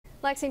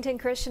Lexington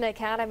Christian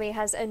Academy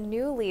has a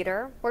new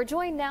leader. We're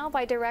joined now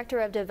by Director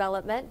of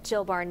Development,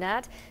 Jill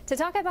Barnett, to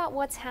talk about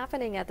what's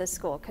happening at the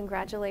school.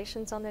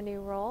 Congratulations on the new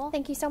role.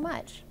 Thank you so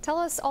much. Tell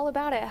us all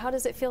about it. How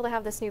does it feel to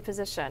have this new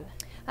position?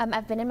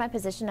 I've been in my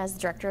position as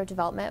Director of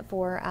Development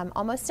for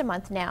almost a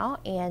month now,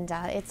 and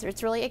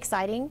it's really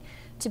exciting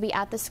to be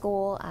at the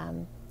school.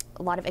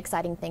 A lot of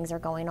exciting things are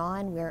going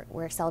on.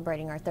 We're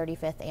celebrating our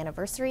 35th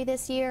anniversary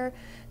this year,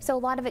 so a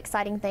lot of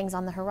exciting things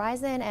on the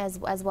horizon, as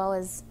well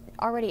as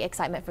already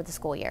excitement for the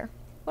school year.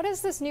 What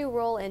does this new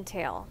role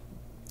entail?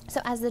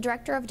 So as the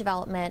Director of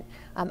Development,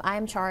 I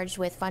am charged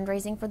with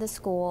fundraising for the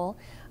school,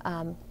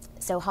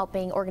 so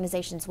helping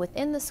organizations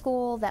within the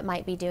school that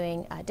might be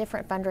doing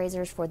different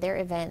fundraisers for their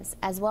events,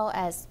 as well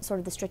as sort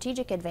of the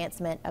strategic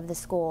advancement of the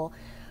school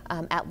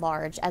at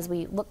large as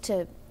we look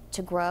to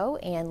grow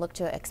and look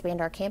to expand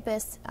our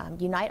campus,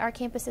 unite our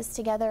campuses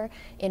together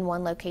in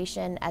one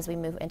location as we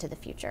move into the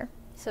future.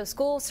 So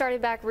school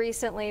started back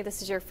recently.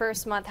 This is your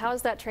first month. How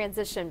has that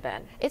transition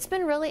been? It's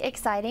been really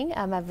exciting.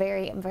 I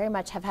very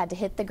much have had to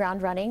hit the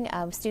ground running.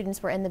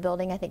 Students were in the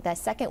building, I think, that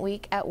second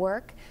week at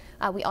work.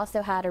 We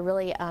also had a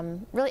really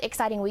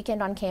exciting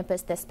weekend on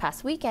campus this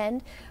past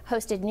weekend.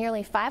 Hosted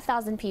nearly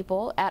 5,000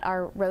 people at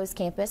our Rose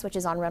campus, which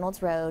is on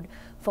Reynolds Road,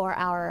 for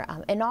our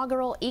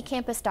inaugural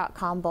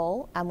ecampus.com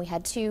Bowl. We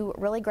had two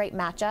really great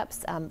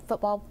matchups.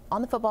 Football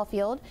on the football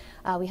field.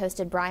 We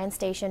hosted Bryan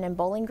Station and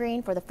Bowling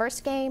Green for the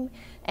first game,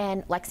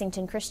 and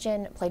Lexington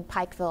Christian played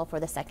Pikeville for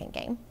the second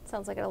game.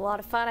 Sounds like a lot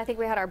of fun. I think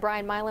we had our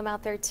Brian Milam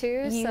out there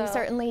too. You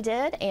certainly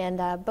did,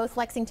 and both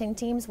Lexington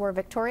teams were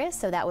victorious,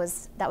 so that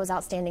was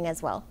outstanding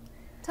as well.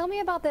 Tell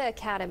me about the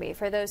Academy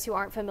for those who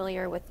aren't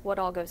familiar with what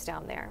all goes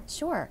down there.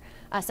 Sure.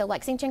 So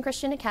Lexington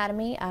Christian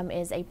Academy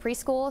is a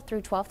preschool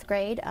through 12th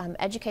grade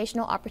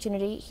educational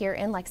opportunity here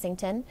in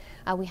Lexington.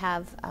 We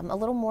have a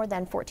little more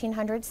than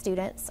 1,400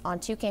 students on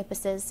two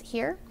campuses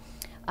here.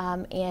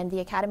 And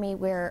the Academy,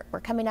 we're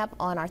coming up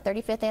on our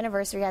 35th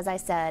anniversary, as I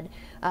said.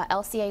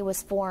 LCA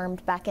was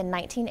formed back in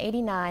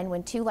 1989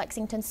 when two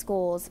Lexington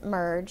schools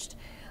merged.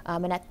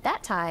 And at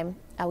that time,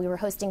 we were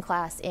hosting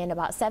class in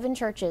about 7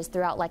 churches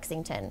throughout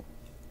Lexington.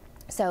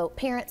 So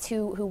parents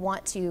who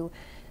want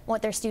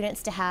their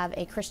students to have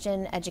a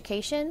Christian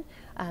education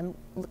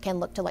can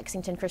look to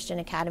Lexington Christian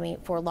Academy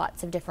for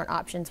lots of different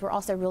options. We're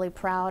also really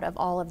proud of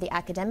all of the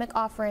academic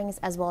offerings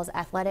as well as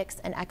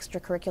athletics and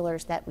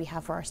extracurriculars that we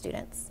have for our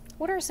students.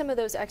 What are some of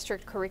those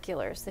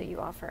extracurriculars that you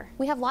offer?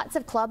 We have lots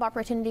of club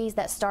opportunities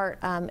that start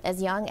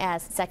as young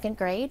as 2nd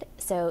grade.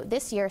 So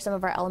this year some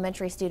of our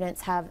elementary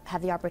students have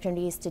the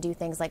opportunities to do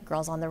things like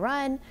Girls on the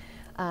Run.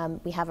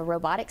 We have a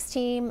robotics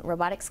team,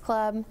 robotics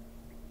club,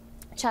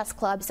 chess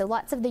club, so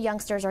lots of the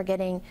youngsters are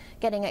getting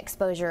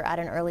exposure at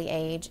an early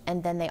age.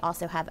 And then they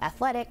also have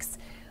athletics,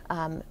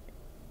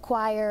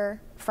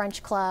 choir,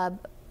 French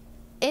club,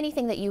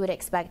 anything that you would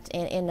expect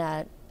in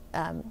a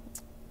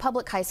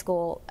public high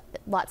school.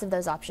 Lots of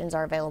those options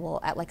are available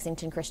at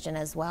Lexington Christian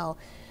as well.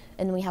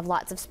 And we have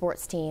lots of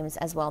sports teams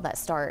as well that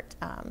start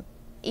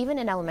even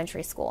in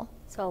elementary school.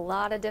 So a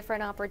lot of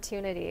different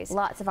opportunities.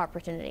 Lots of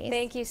opportunities.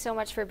 Thank you so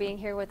much for being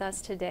here with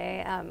us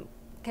today.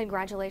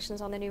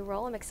 Congratulations on the new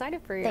role. I'm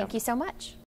excited for you. Thank you so much.